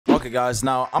Okay, guys,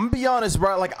 now I'm gonna be honest,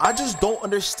 bro. Like, I just don't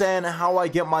understand how I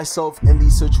get myself in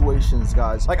these situations,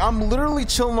 guys. Like, I'm literally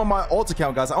chilling on my alt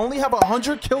account, guys. I only have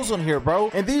 100 kills on here,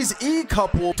 bro. And these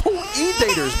couple, 2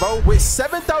 daters, bro, with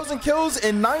 7,000 kills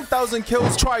and 9,000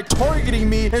 kills tried targeting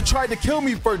me and tried to kill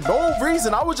me for no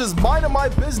reason. I was just minding my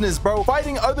business, bro,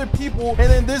 fighting other people. And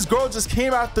then this girl just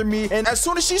came after me. And as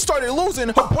soon as she started losing,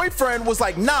 her boyfriend was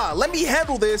like, nah, let me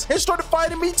handle this, and started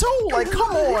fighting me too. Like,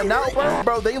 come on now,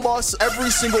 bro. They lost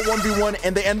every single 1v1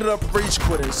 and they ended up rage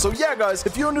quitting. So yeah, guys,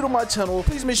 if you're new to my channel,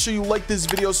 please make sure you like this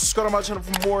video, subscribe to my channel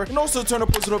for more, and also turn on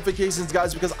post notifications,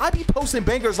 guys, because I be posting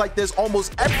bangers like this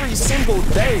almost every single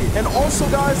day. And also,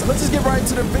 guys, let's just get right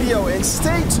into the video and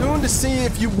stay tuned to see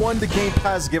if you won the Game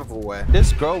Pass giveaway.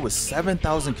 This girl with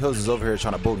 7,000 kills is over here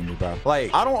trying to bully me, bro.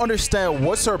 Like, I don't understand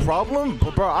what's her problem,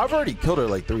 but bro, I've already killed her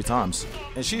like 3 times,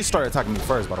 and she started attacking me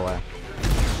first, by the way.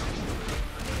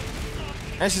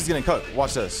 And she's getting cooked.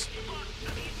 Watch this.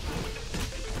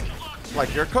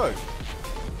 Like, you're cooked.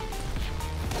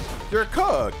 You're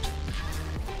cooked.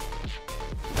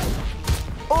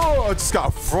 Oh, I just got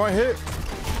a front hit.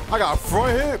 I got a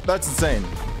front hit. That's insane.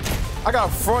 I got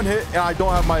a front hit and I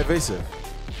don't have my evasive.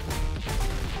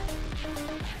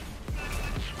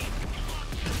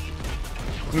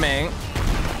 Man,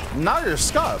 now you're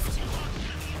scuffed.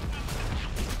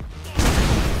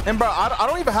 And bro, I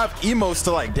don't even have emotes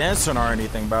to like dance on or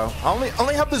anything, bro. I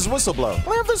only have this whistle blow.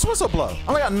 I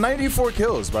only got 94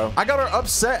 kills, bro. I got her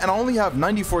upset and I only have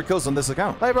 94 kills on this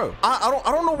account. Like, bro, I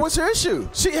don't know what's her issue.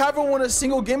 She haven't won a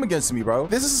single game against me, bro.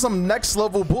 This is some next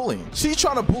level bullying. She's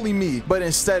trying to bully me, but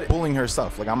instead bullying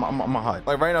herself. Like, I'm a hide.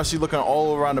 Like, right now she's looking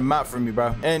all around the map for me,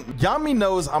 bro. And Yami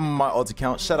knows I'm on my alt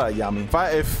account. Shout out Yami.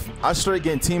 If I start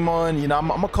getting team on, you know, I'm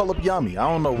gonna call up Yami. I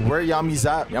don't know where Yami's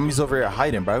at. Yami's over here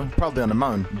hiding, bro. Probably on the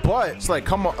mountain. But it's like,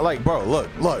 come on, like, bro,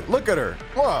 look at her.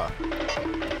 What?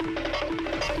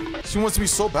 She wants me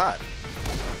so bad.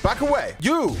 Back away.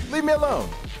 You, leave me alone.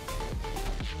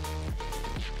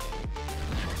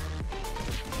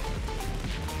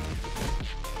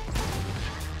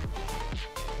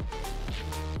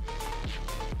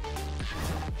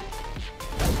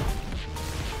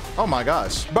 Oh my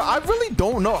gosh. But I really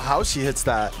don't know how she hits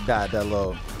that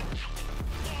low.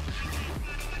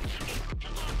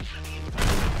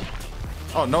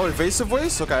 Oh, no evasive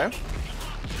waste? Okay.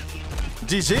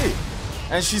 GG.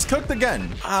 And she's cooked again.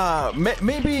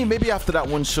 Maybe after that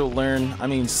one she'll learn. I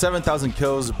mean, 7,000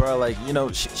 kills, bro. Like, you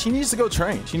know, she needs to go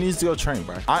train. She needs to go train,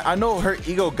 bro. I know her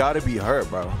ego gotta be hurt,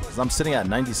 bro, because I'm sitting at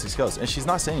 96 kills and she's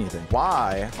not saying anything.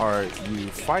 Why are you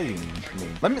fighting me?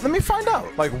 Let me find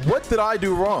out. Like, what did I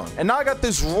do wrong? And now I got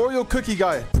this royal cookie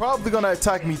guy probably gonna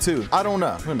attack me too. I don't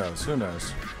know. Who knows? Who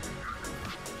knows?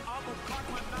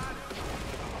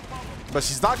 But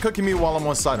she's not cooking me while I'm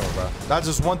on side mode, bro. That's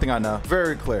just one thing I know.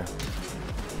 Very clear.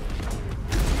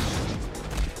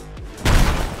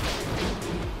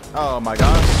 Oh my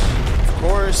gosh. Of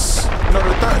course. No,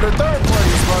 they're third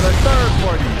parties, bro. They're third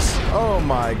parties. Oh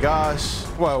my gosh.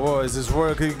 What is this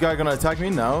royal guy gonna attack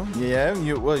me? No. Yeah.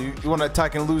 You want to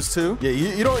attack and lose too? Yeah.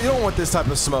 You don't want this type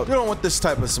of smoke. You don't want this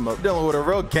type of smoke. You're dealing with a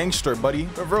real gangster, buddy.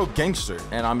 A real gangster.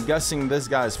 And I'm guessing this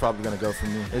guy is probably gonna go for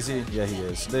me. Is he? Yeah, he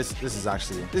is. This is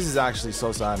actually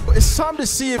so sad. But it's time to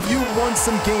see if you won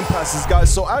some game passes,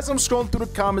 guys. So as I'm scrolling through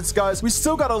the comments, guys, we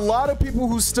still got a lot of people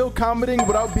who's still commenting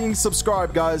without being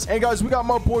subscribed, guys. And guys, we got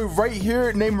my boy right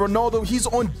here named Ronaldo. He's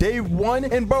on day 1.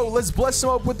 And bro, let's bless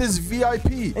him up with this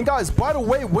VIP. And guys, by the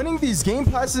way, winning these game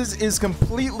passes is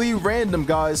completely random,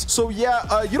 guys. So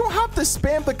yeah, you don't have to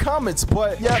spam the comments,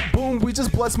 but yeah, boom, we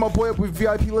just blessed my boy up with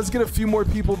VIP. Let's get a few more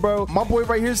people, bro. My boy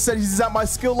right here said he's at my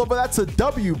skill level. That's a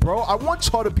W, bro. I want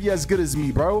y'all to be as good as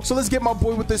me, bro. So let's get my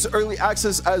boy with this early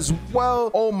access as well.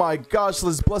 Oh my gosh,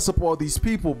 let's bless up all these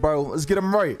people, bro. Let's get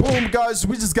them right. Boom, guys,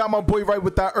 we just got my boy right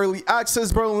with that early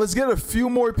access, bro. Let's get a few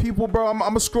more people, bro. I'm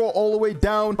gonna scroll all the way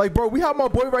down. Like, bro, we have my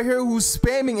boy right here who's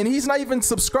spamming and he's not even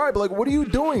subscribed. Like, what are you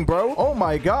doing, bro? Oh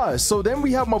my gosh. So then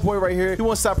we have my boy right here. He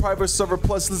wants that private server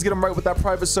plus. Let's get him right with that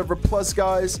private server plus,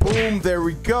 guys. Boom, there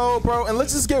we go, bro. And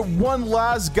let's just get one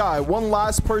last guy, one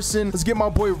last person. Let's get my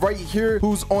boy right here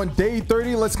who's on day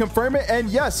 30. Let's confirm it. And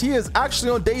yes, he is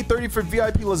actually on day 30 for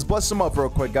VIP. Let's bless him up real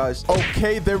quick, guys.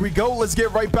 Okay, there we go. Let's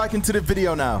get right back into the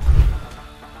video now.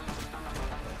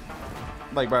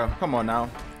 Like, bro, come on now.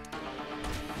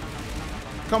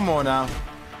 Come on now.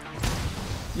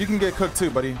 You can get cooked too,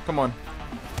 buddy. Come on.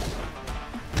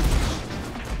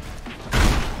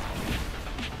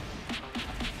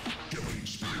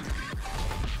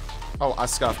 Oh, I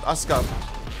scuffed.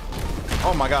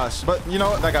 Oh my gosh. But you know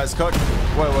what? That guy's cooked.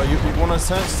 Wait, you want a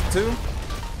sense too?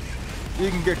 You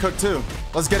can get cooked too.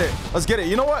 Let's get it. Let's get it.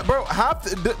 You know what, bro? Half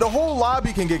the whole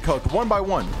lobby can get cooked one by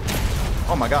one.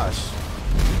 Oh my gosh.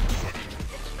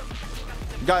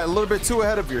 You got a little bit too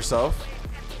ahead of yourself.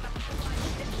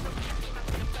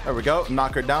 There we go.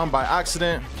 Knock her down by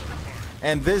accident.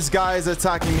 And this guy is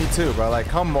attacking me too, bro. Like,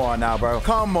 come on now, bro.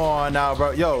 Come on now, bro.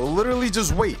 Yo, literally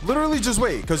just wait. Literally just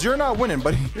wait. Because you're not winning,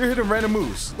 buddy. You're hitting random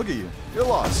moves. Look at you. You're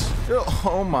lost.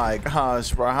 Oh my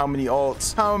gosh, bro. How many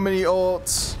ults? How many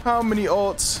ults? How many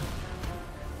ults?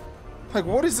 Like,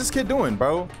 what is this kid doing,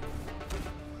 bro?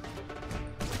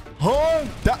 Huh?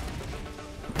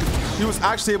 He was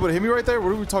actually able to hit me right there? What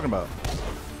are we talking about?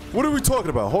 What are we talking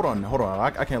about? Hold on. Hold on.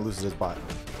 I can't lose to this bot.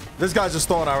 This guy's just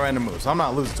throwing out random moves. I'm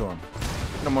not losing to him.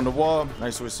 Hit him on the wall.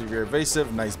 Nice with severe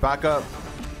evasive. Nice backup.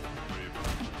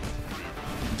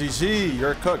 GG,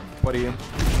 you're cooked, buddy.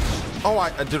 Oh,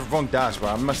 I did a wrong dash, bro.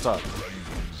 I messed up.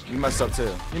 You messed up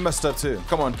too. You messed up too.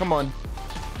 Come on, come on.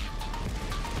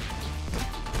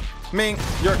 Ming,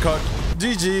 you're cooked.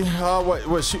 GG.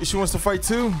 What? She wants to fight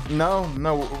too? No,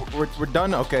 we're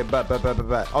done. Okay, bet.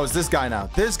 Oh, it's this guy now.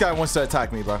 This guy wants to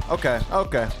attack me, bro. Okay,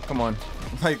 come on.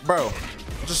 Like, bro,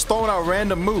 just throwing out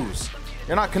random moves.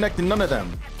 You're not connecting none of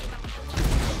them.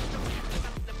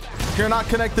 You're not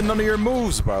connecting none of your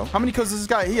moves, bro. How many kills does this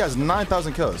guy? He has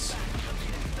 9,000 kills.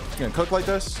 You gonna cook like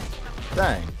this?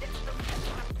 Dang.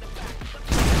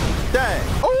 Dang.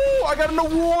 Oh, I got an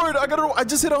award. I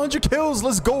just hit 100 kills.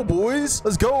 Let's go, boys.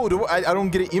 Let's go. I don't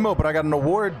get an emote, but I got an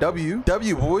award. W,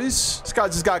 boys. This guy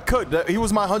just got cooked. He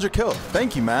was my 100 kill.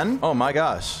 Thank you, man. Oh my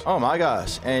gosh. Oh my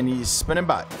gosh. And he's spinning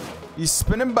back. He's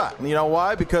spinning back. You know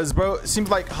why? Because, bro, it seems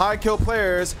like high kill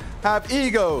players have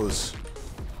egos.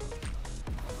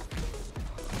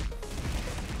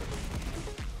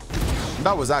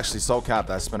 That was actually so capped,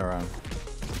 that spin around.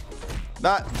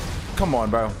 That, come on,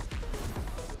 bro.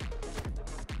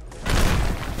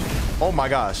 Oh my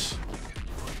gosh.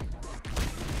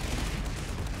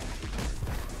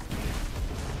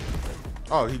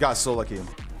 Oh, he got so lucky.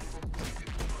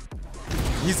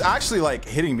 He's actually like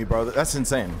hitting me, bro. That's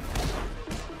insane.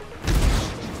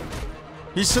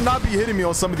 He should not be hitting me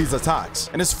on some of these attacks.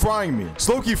 And it's frying me.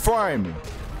 Slowkey frying me.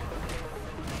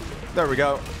 There we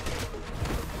go.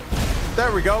 There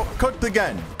we go. Cooked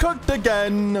again. Cooked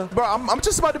again. Bro, I'm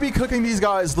just about to be cooking these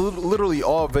guys literally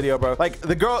all video, bro. Like,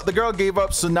 the girl gave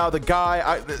up, so now the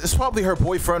guy, it's probably her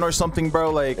boyfriend or something,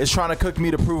 bro. Like, is trying to cook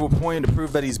me to prove a point, to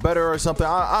prove that he's better or something.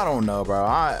 I don't know, bro.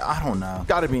 I don't know.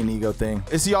 Gotta be an ego thing.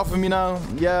 Is he off of me now?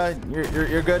 Yeah,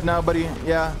 you're good now, buddy.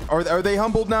 Yeah. Are they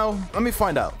humbled now? Let me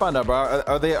find out. Find out, bro.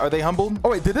 Are they humbled? Oh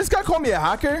wait, did this guy call me a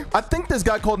hacker? I think this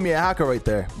guy called me a hacker right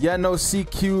there. Yeah, no,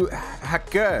 CQ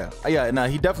hacker. Yeah, nah,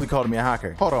 he definitely called me a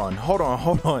hacker. Hold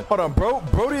on, bro.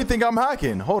 Bro, do you think I'm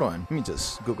hacking? Hold on. Let me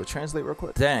just Google Translate real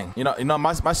quick. Dang. You know,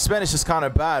 my Spanish is kind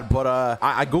of bad, but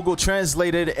I Google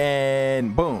translated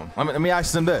and boom. Let me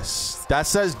ask them this. That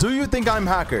says, do you think I'm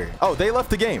hacker? Oh, they left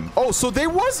the game. Oh, so they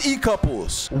was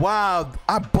e-couples. Wow,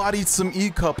 I bodied some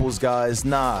e-couples, guys.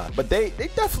 Nah, but they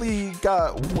definitely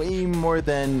got way more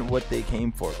than what they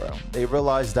came for, bro. They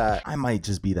realized that I might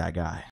just be that guy.